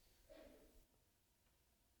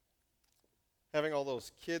Having all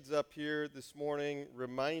those kids up here this morning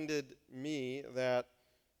reminded me that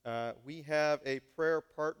we have a prayer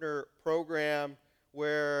partner program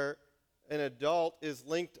where an adult is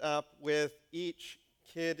linked up with each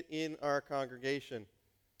kid in our congregation.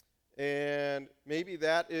 And maybe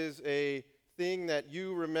that is a thing that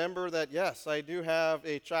you remember that, yes, I do have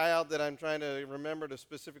a child that I'm trying to remember to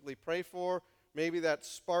specifically pray for. Maybe that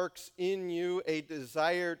sparks in you a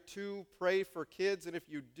desire to pray for kids. And if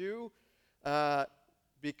you do,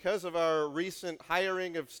 because of our recent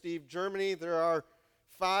hiring of Steve Germany, there are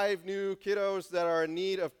 5 new kiddos that are in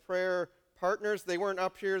need of prayer partners. They weren't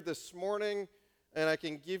up here this morning, and I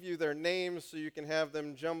can give you their names so you can have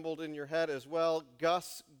them jumbled in your head as well.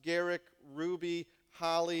 Gus, Garrick, Ruby,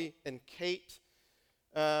 Holly, and Kate.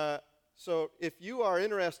 So if you are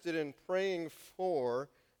interested in praying for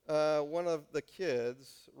one of the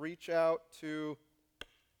kids, reach out to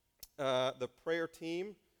the prayer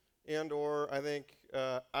team, and or I think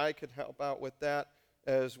I could help out with that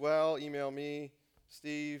as well. Email me,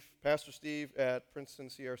 Pastor Steve at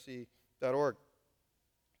PrincetonCRC.org.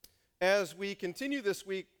 As we continue this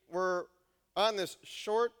week, we're on this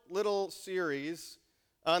short little series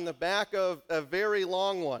on the back of a very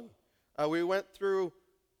long one. We went through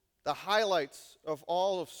the highlights of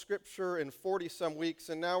all of Scripture in 40-some weeks,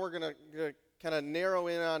 and now we're going to kind of narrow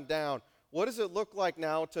in on down. What does it look like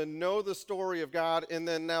now to know the story of God and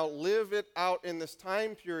then now live it out in this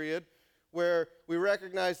time period where we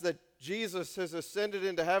recognize that Jesus has ascended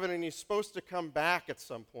into heaven and he's supposed to come back at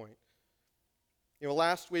some point? You know,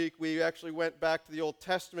 last week we actually went back to the Old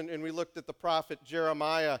Testament and we looked at the prophet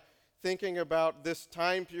Jeremiah, thinking about this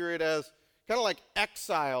time period as kind of like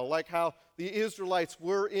exile, like how the Israelites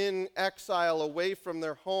were in exile away from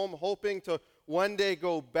their home, hoping to one day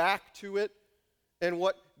go back to it, and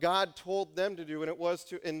what God told them to do, and it was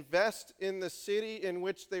to invest in the city in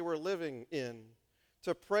which they were living in,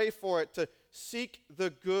 to pray for it, to seek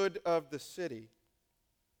the good of the city.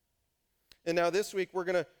 And now this week we're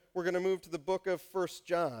going to move to the book of 1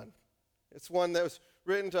 John. It's one that was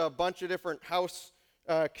written to a bunch of different house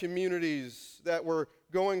communities that were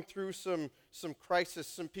going through some crisis.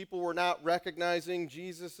 Some people were not recognizing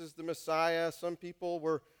Jesus as the Messiah. Some people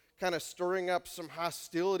were kind of stirring up some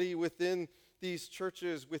hostility within these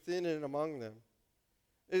churches, within and among them.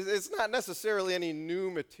 It's not necessarily any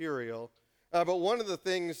new material, but one of the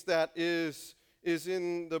things that is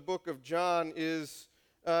in the book of John is,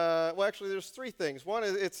 actually there's 3 things. One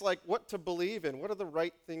is it's like what to believe in. What are the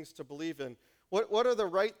right things to believe in? What are the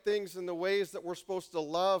right things in the ways that we're supposed to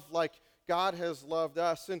love like God has loved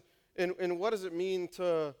us? And what does it mean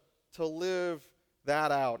to live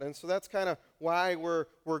that out? And so that's kind of why we're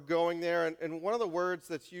going there. And one of the words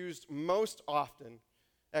that's used most often,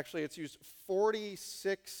 actually it's used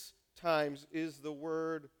 46 times, is the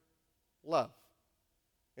word love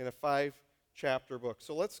in a 5-chapter book.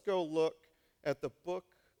 So let's go look at the book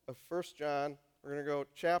of 1 John. We're going to go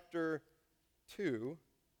chapter 2.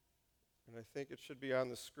 And I think it should be on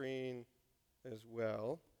the screen as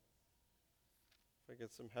well. If I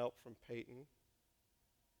get some help from Peyton.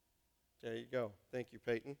 There you go. Thank you,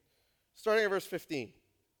 Peyton. Starting at verse 15. It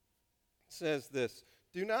says this: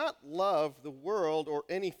 "Do not love the world or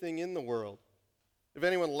anything in the world. If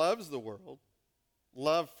anyone loves the world,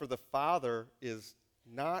 love for the Father is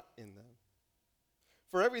not in them.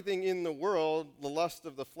 For everything in the world, the lust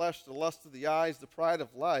of the flesh, the lust of the eyes, the pride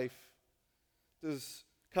of life,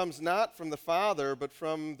 comes not from the Father, but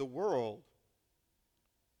from the world.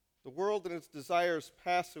 The world and its desires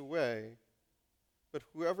pass away, but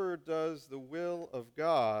whoever does the will of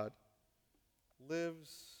God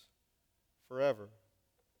lives forever."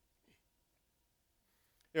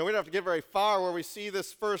 You know, we don't have to get very far where we see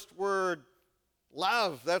this first word,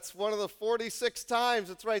 love. That's one of the 46 times.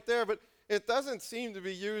 It's right there, but it doesn't seem to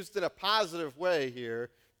be used in a positive way here.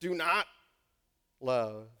 Do not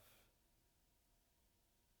love.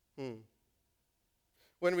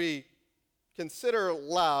 When we consider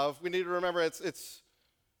love, we need to remember it's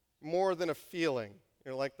more than a feeling,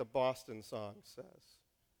 like the Boston song says.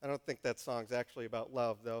 I don't think that song's actually about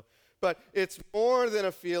love, though. But it's more than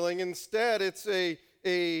a feeling. Instead, it's a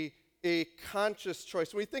conscious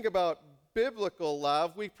choice. When we think about biblical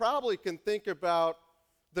love, we probably can think about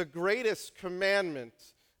the greatest commandment.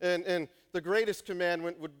 And the greatest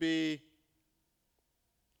commandment would be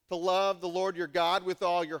to love the Lord your God with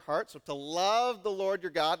all your heart. So to love the Lord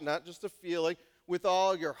your God, not just a feeling, with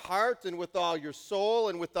all your heart and with all your soul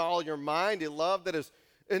and with all your mind. A love that is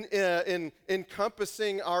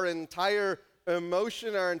encompassing our entire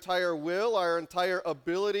emotion, our entire will, our entire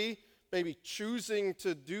ability, maybe choosing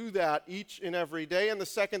to do that each and every day. And the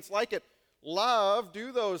second's like it,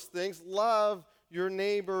 do those things. Love your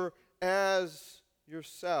neighbor as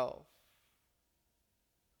yourself.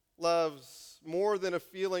 Love's more than a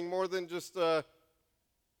feeling, more than just that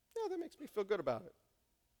makes me feel good about it.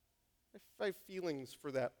 I have feelings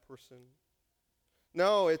for that person.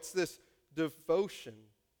 No, it's this devotion.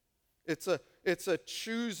 It's a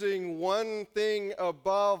choosing one thing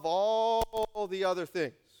above all the other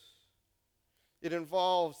things. It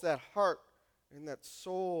involves that heart and that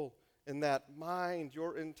soul and that mind,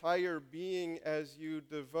 your entire being, as you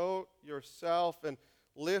devote yourself and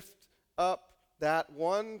lift up that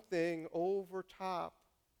one thing over top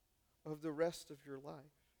of the rest of your life.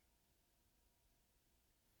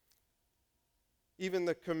 Even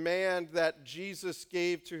the command that Jesus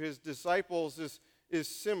gave to his disciples is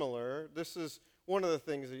similar. This is one of the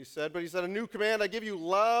things that he said. But he said, "A new command I give you,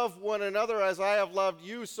 love one another as I have loved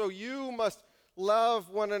you, so you must love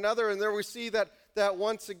one another." And there we see that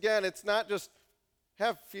once again, it's not just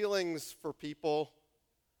have feelings for people.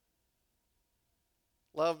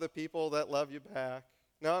 Love the people that love you back.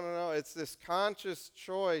 No. It's this conscious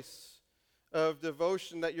choice of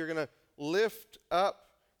devotion that you're going to lift up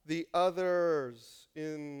the others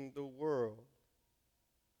in the world.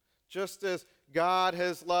 Just as God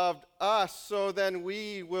has loved us, so then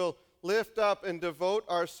we will lift up and devote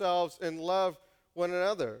ourselves and love one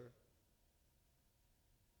another.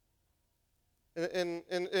 And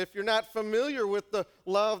if you're not familiar with the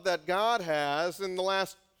love that God has, in the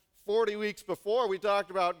last 40 weeks before, we talked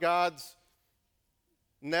about God's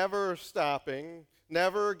never stopping,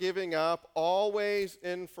 never giving up, always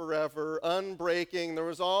and forever, unbreaking. There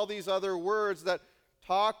was all these other words that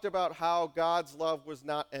talked about how God's love was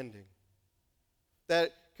not ending,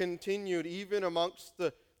 that continued even amongst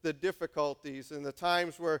the difficulties and the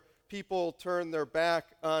times where people turned their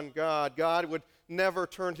back on God. God would never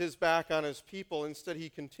turn his back on his people. Instead, he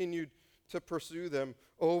continued to pursue them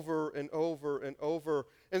over and over and over.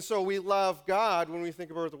 And so we love God, when we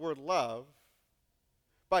think about the word love,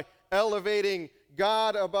 by elevating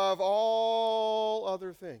God above all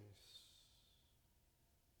other things.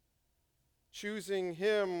 Choosing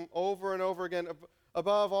him over and over again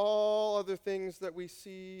above all other things that we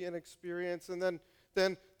see and experience, and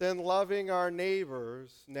then loving our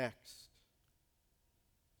neighbors next.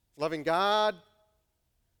 Loving God,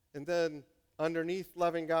 and then underneath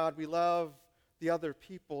loving God, we love the other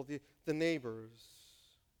people, the neighbors.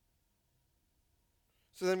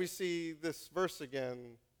 So then we see this verse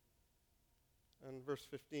again, in verse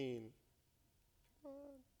 15.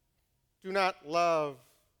 Do not love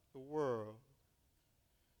the world.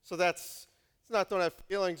 So it's not don't have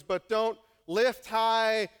feelings, but don't lift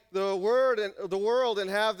high the world and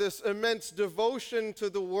have this immense devotion to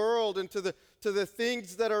the world and to the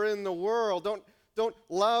things that are in the world. Don't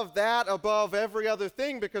love that above every other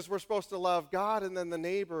thing, because we're supposed to love God and then the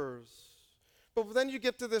neighbors. But then you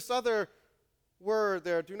get to this other word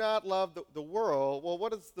there, do not love the world. Well,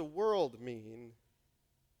 what does the world mean?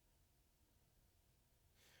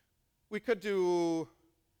 We could do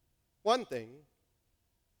one thing.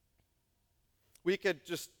 We could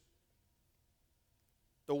just,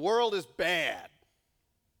 the world is bad.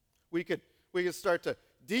 We could start to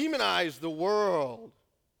demonize the world.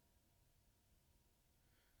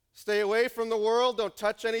 Stay away from the world. Don't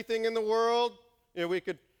touch anything in the world. We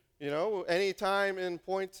could, any time in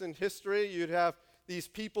points in history, you'd have these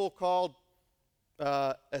people called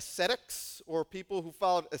ascetics, or people who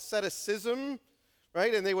followed asceticism,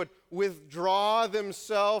 right? And they would withdraw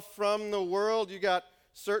themselves from the world. You got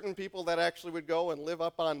certain people that actually would go and live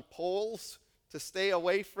up on poles to stay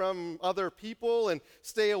away from other people and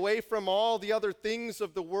stay away from all the other things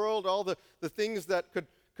of the world, all the things that could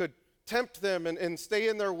tempt them and stay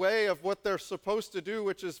in their way of what they're supposed to do,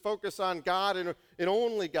 which is focus on God and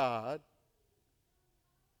only God.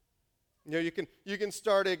 You can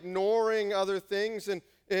start ignoring other things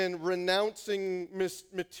and renouncing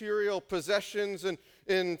material possessions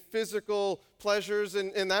and physical pleasures.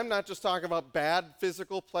 And I'm not just talking about bad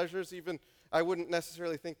physical pleasures. Even I wouldn't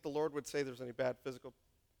necessarily think the Lord would say there's any bad physical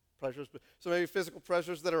pleasures. But so maybe physical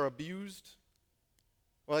pleasures that are abused.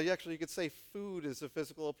 Well, you could say food is a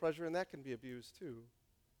physical pleasure, and that can be abused too,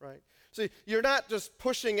 right? So you're not just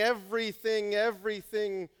pushing everything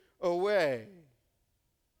away.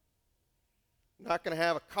 I'm not going to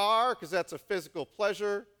have a car because that's a physical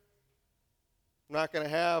pleasure. I'm not going to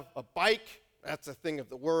have a bike. That's a thing of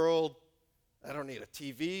the world. I don't need a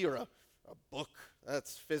TV or a book.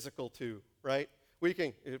 That's physical too, right? We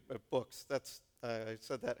can, books, I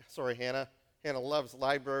said that, sorry, Hannah. Hannah loves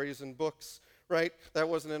libraries and books, right? That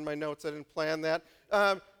wasn't in my notes. I didn't plan that.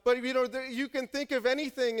 but you can think of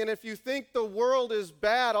anything, and if you think the world is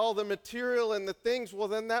bad, all the material and the things, well,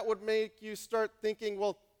 then that would make you start thinking,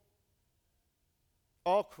 well,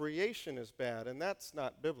 all creation is bad, and that's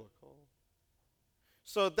not biblical.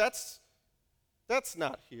 So that's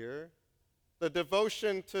not here. The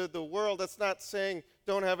devotion to the world, that's not saying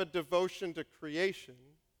don't have a devotion to creation,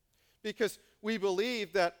 because we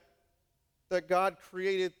believe that God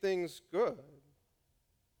created things good.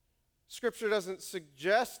 Scripture doesn't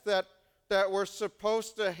suggest that we're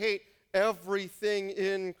supposed to hate everything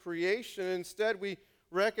in creation. Instead, we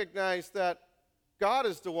recognize that God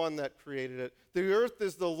is the one that created it. The earth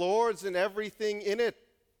is the Lord's and everything in it,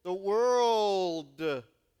 the world,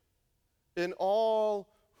 and all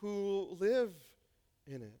who live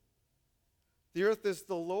in it. The earth is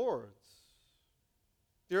the Lord's.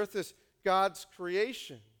 The earth is God's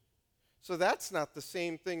creation. So that's not the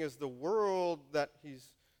same thing as the world that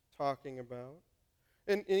he's talking about.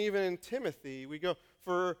 And even in Timothy, we go,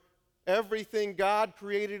 for everything God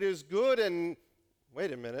created is good, and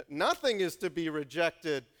wait a minute, nothing is to be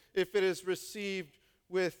rejected if it is received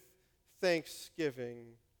with thanksgiving.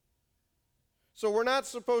 So we're not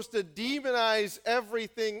supposed to demonize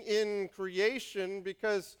everything in creation,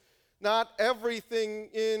 because not everything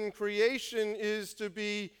in creation is to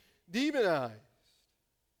be demonized.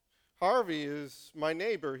 Harvey is my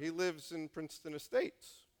neighbor. He lives in Princeton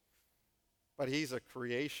Estates. But he's a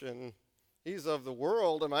creation. He's of the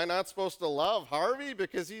world. Am I not supposed to love Harvey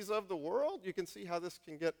because he's of the world? You can see how this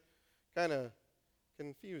can get kind of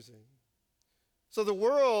confusing. So the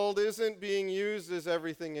world isn't being used as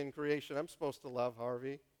everything in creation. I'm supposed to love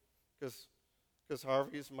Harvey because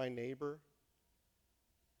Harvey is my neighbor.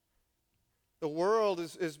 The world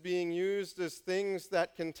is being used as things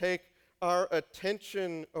that can take our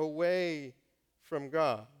attention away from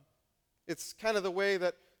God. It's kind of the way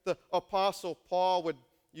that the Apostle Paul would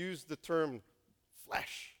use the term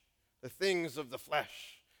flesh, the things of the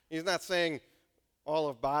flesh. He's not saying all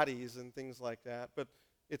of bodies and things like that, but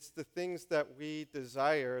it's the things that we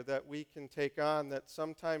desire that we can take on, that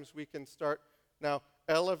sometimes we can start now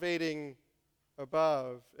elevating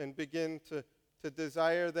above and begin to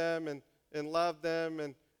desire them and love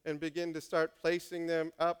them and begin to start placing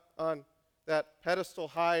them up on that pedestal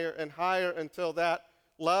higher and higher until that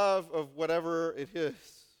love of whatever it is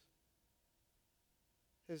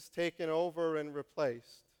taken over and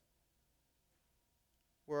replaced,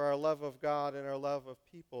 where our love of God and our love of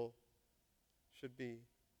people should be.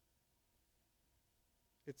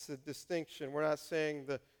 It's a distinction. We're not saying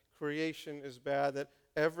the creation is bad, that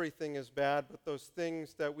everything is bad, but those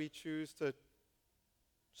things that we choose to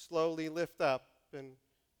slowly lift up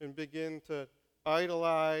and begin to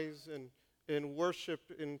idolize and worship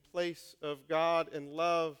in place of God and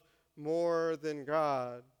love more than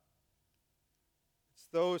God. It's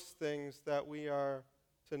those things that we are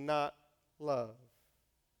to not love.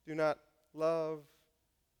 Do not love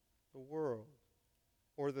the world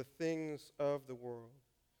or the things of the world.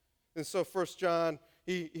 And so 1 John,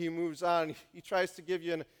 he moves on. He tries to give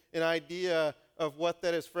you an idea of what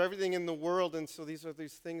that is for everything in the world. And so these are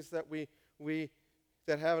these things that we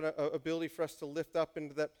that have an ability for us to lift up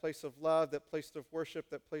into that place of love, that place of worship,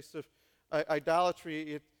 that place of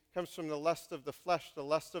idolatry. It comes from the lust of the flesh, the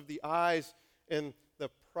lust of the eyes, and the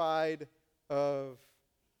pride of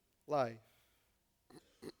life.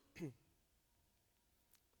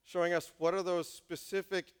 Showing us what are those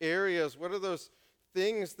specific areas, what are those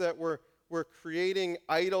things that we're creating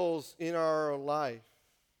idols in our life.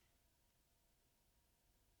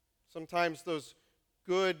 Sometimes those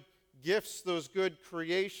good gifts, those good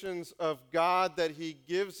creations of God that he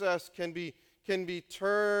gives us can be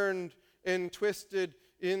turned and twisted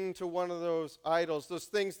into one of those idols. Those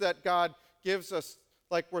things that God gives us,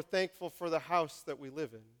 like we're thankful for the house that we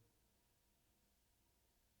live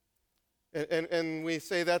in. And we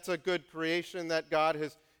say that's a good creation that God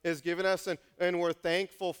has given us, and we're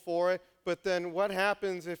thankful for it. But then what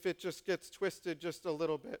happens if it just gets twisted just a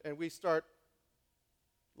little bit and we start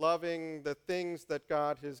loving the things that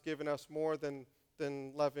God has given us more than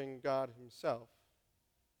loving God himself?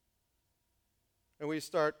 And we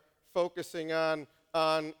start focusing on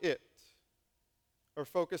it, or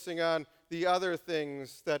focusing on the other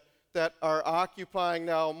things that are occupying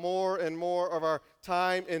now more and more of our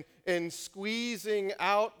time, and squeezing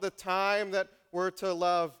out the time that we're to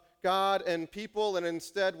love God and people, and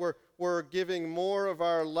instead we're giving more of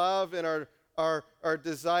our love and our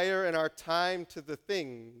desire and our time to the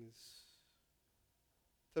things,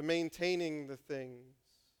 to maintaining the things,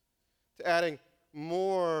 to adding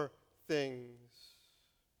more things,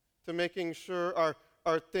 to making sure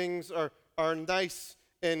our things are nice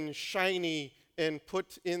and shiny and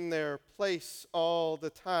put in their place all the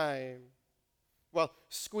time, while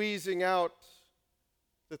squeezing out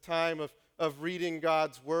the time of reading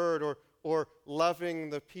God's word or loving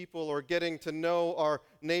the people or getting to know our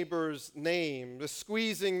neighbor's name, the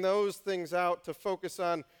squeezing those things out to focus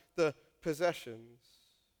on the possessions,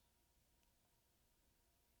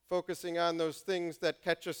 focusing on those things that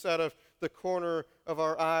catch us out of the corner of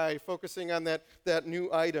our eye, focusing on that new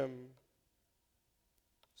item,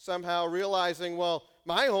 somehow realizing, well,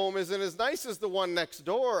 my home isn't as nice as the one next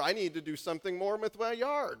door. I need to do something more with my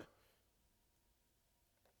yard.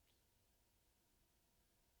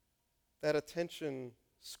 That attention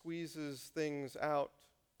squeezes things out.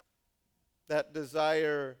 That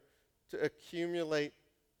desire to accumulate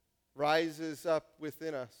rises up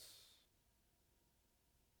within us.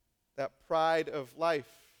 That pride of life.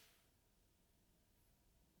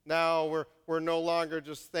 Now we're no longer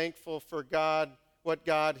just thankful for God, what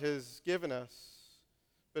God has given us,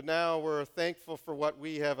 but now we're thankful for what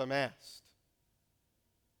we have amassed.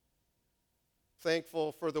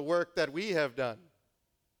 Thankful for the work that we have done,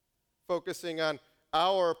 focusing on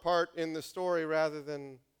our part in the story rather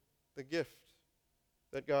than the gift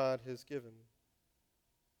that God has given.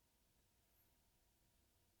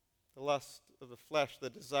 The lust of the flesh, the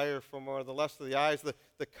desire for more, the lust of the eyes,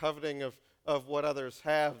 the coveting of what others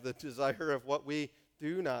have, the desire of what we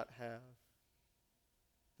do not have,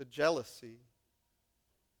 the jealousy,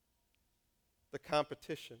 the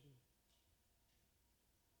competition,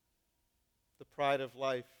 the pride of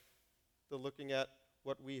life, the looking at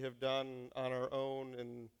what we have done on our own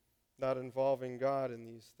and not involving God in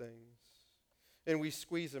these things. And we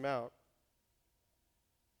squeeze them out.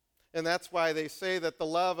 And that's why they say that the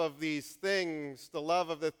love of these things, the love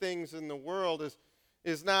of the things in the world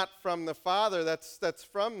is not from the Father, that's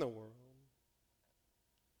from the world.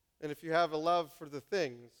 And if you have a love for the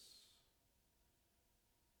things,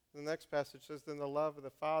 the next passage says, then the love of the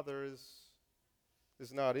Father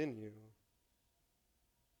is not in you.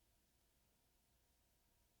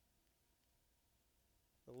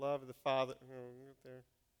 The love of the Father, there,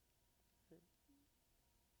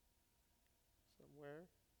 somewhere.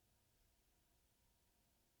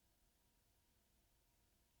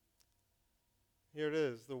 Here it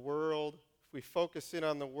is, the world. If we focus in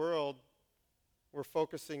on the world, we're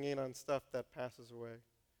focusing in on stuff that passes away.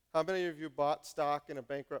 How many of you bought stock in a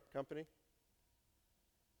bankrupt company?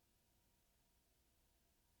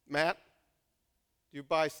 Matt, do you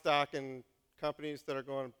buy stock in companies that are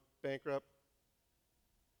going bankrupt?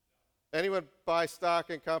 Anyone buy stock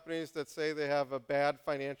in companies that say they have a bad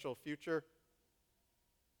financial future?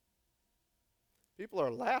 People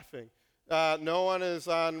are laughing. No one is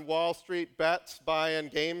on Wall Street bets buying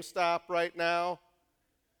GameStop right now.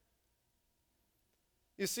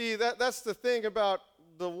 You see, that's the thing about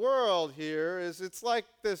the world here, is it's like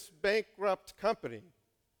this bankrupt company.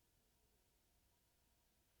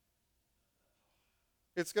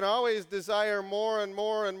 It's going to always desire more and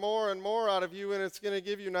more and more and more out of you, and it's going to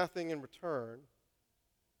give you nothing in return.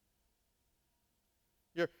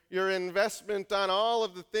 Your investment on all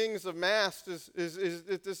of the things amassed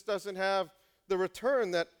it just doesn't have the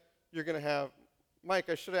return that you're going to have. Mike,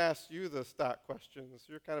 I should ask you the stock questions.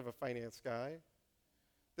 You're kind of a finance guy.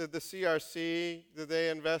 Did the CRC, did they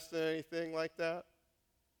invest in anything like that?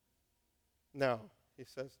 No. He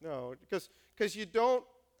says no. Because you don't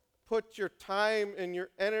put your time and your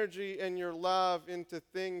energy and your love into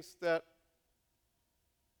things that are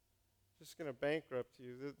just going to bankrupt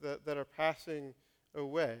you, that are passing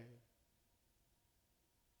away.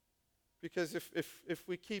 Because if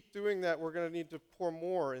we keep doing that, we're going to need to pour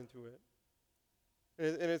more into it.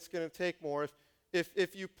 And it's going to take more.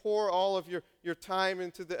 If you pour all of your time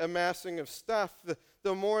into the amassing of stuff,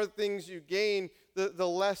 the more things you gain, the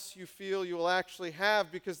less you feel you will actually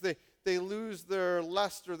have, because they lose their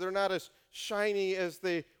luster. They're not as shiny as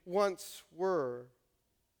they once were.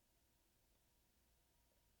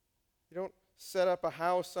 You don't set up a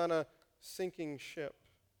house on a sinking ship.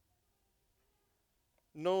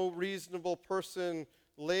 No reasonable person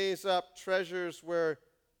lays up treasures where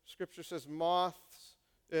Scripture says moths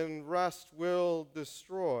and rust will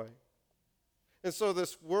destroy. And so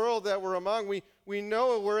this world that we're among, we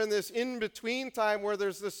know we're in this in-between time where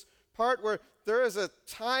there's this part where there is a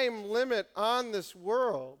time limit on this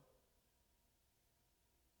world.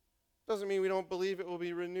 Doesn't mean we don't believe it will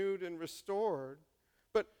be renewed and restored.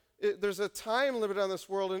 But there's a time limit on this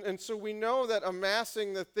world, and so we know that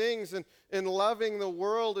amassing the things and loving the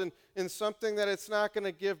world and something that it's not going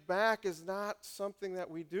to give back is not something that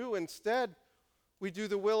we do. Instead, we do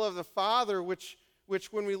the will of the Father, which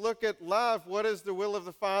when we look at love, what is the will of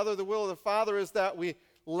the Father? The will of the Father is that we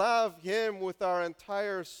love Him with our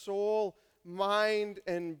entire soul, mind,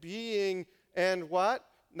 and being, and what?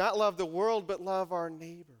 Not love the world, but love our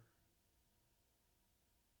neighbor.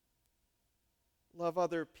 Love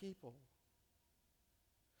other people.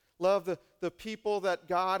 Love the people that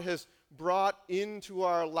God has brought into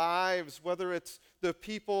our lives, whether it's the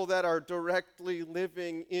people that are directly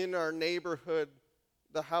living in our neighborhood,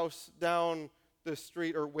 the house down the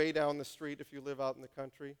street, or way down the street if you live out in the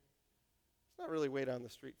country. It's not really way down the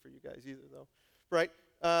street for you guys either, though, right?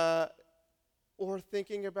 Or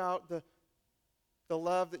thinking about the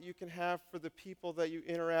love that you can have for the people that you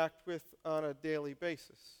interact with on a daily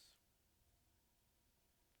basis.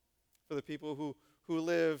 For the people who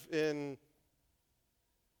live in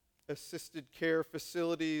assisted care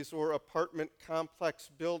facilities or apartment complex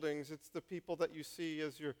buildings. It's the people that you see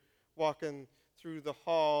as you're walking through the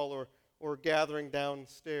hall or gathering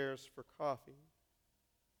downstairs for coffee.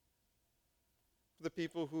 For the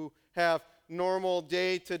people who have normal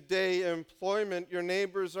day-to-day employment, your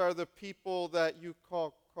neighbors are the people that you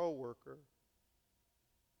call coworker.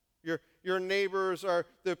 Your neighbors are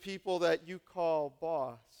the people that you call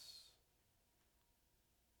boss.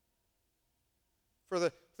 For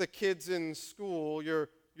the kids in school, your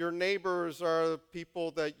neighbors are the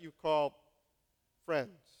people that you call friends.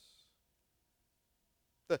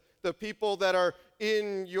 The people that are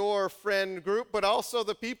in your friend group, but also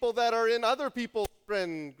the people that are in other people's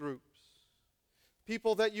friend groups.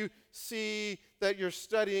 People that you see that you're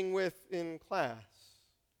studying with in class.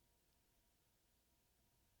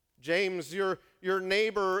 James, your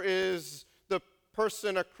neighbor is the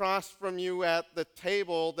person across from you at the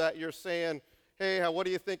table that you're saying, hey, what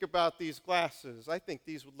do you think about these glasses? I think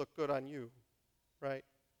these would look good on you, right?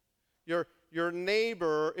 Your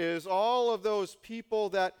neighbor is all of those people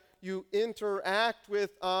that you interact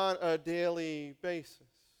with on a daily basis.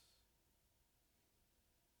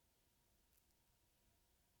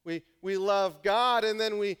 We love God, and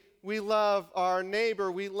then we love our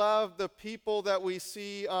neighbor. We love the people that we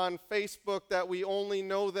see on Facebook that we only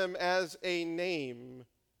know them as a name,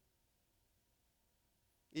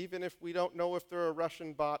 even if we don't know if they're a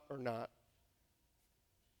Russian bot or not.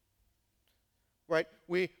 Right?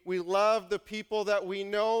 We love the people that we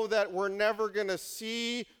know that we're never going to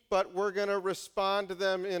see, but we're going to respond to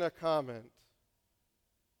them in a comment.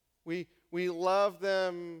 We love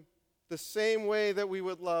them the same way that we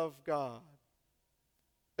would love God,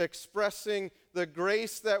 expressing the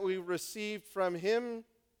grace that we received from Him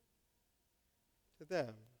to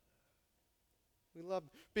them. We love,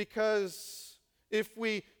 because if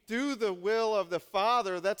we do the will of the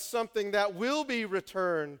Father, that's something that will be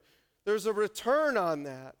returned. There's a return on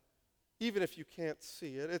that, even if you can't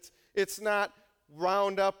see it. It's not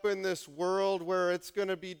wound up in this world where it's going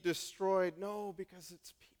to be destroyed. No, because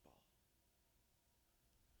it's people.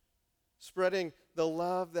 Spreading the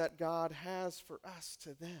love that God has for us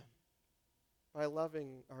to them by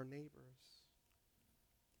loving our neighbors.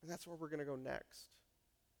 And that's where we're going to go next.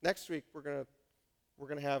 Next week, we're going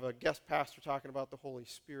to have a guest pastor talking about the Holy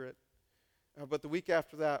Spirit. But the week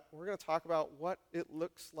after that, we're going to talk about what it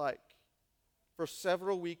looks like for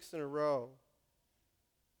several weeks in a row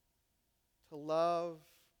to love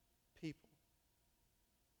people.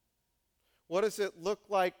 What does it look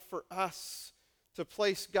like for us to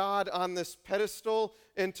place God on this pedestal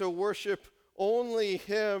and to worship only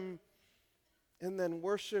Him, and then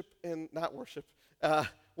worship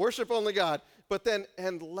only God, but then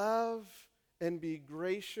and love and be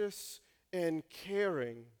gracious and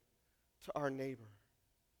caring to our neighbor,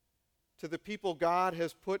 to the people God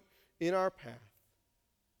has put in our path,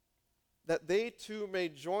 that they too may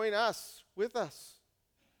join us, with us,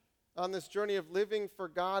 on this journey of living for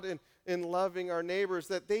God and loving our neighbors,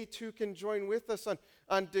 that they too can join with us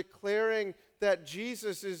on declaring that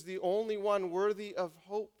Jesus is the only one worthy of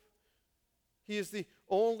hope. He is the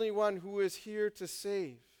only one who is here to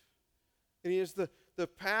save. And He is the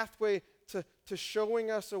pathway to showing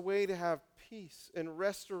us a way to have peace and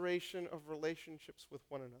restoration of relationships with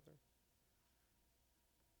one another.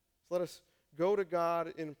 So let us go to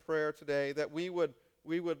God in prayer today, that we would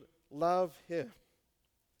love Him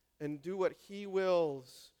and do what He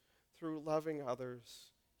wills through loving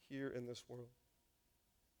others here in this world.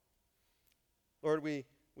 Lord, we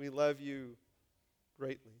love You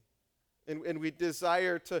greatly. And we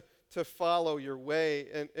desire to follow Your way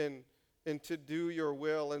and to do Your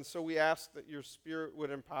will. And so we ask that Your Spirit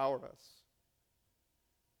would empower us.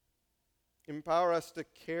 Empower us to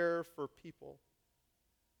care for people.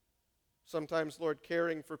 Sometimes, Lord,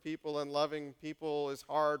 caring for people and loving people is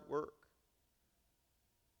hard work.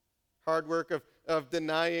 Hard work of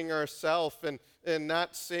denying ourselves and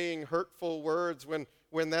not saying hurtful words when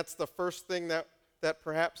when that's the first thing that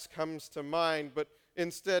perhaps comes to mind, but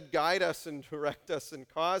instead guide us and direct us and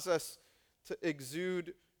cause us to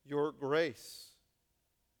exude your grace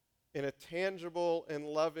in a tangible and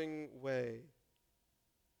loving way,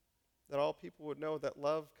 that all people would know that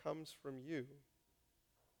love comes from you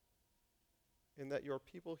and that your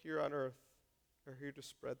people here on earth are here to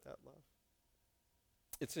spread that love.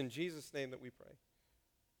 It's in Jesus' name that we pray.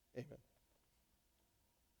 Amen.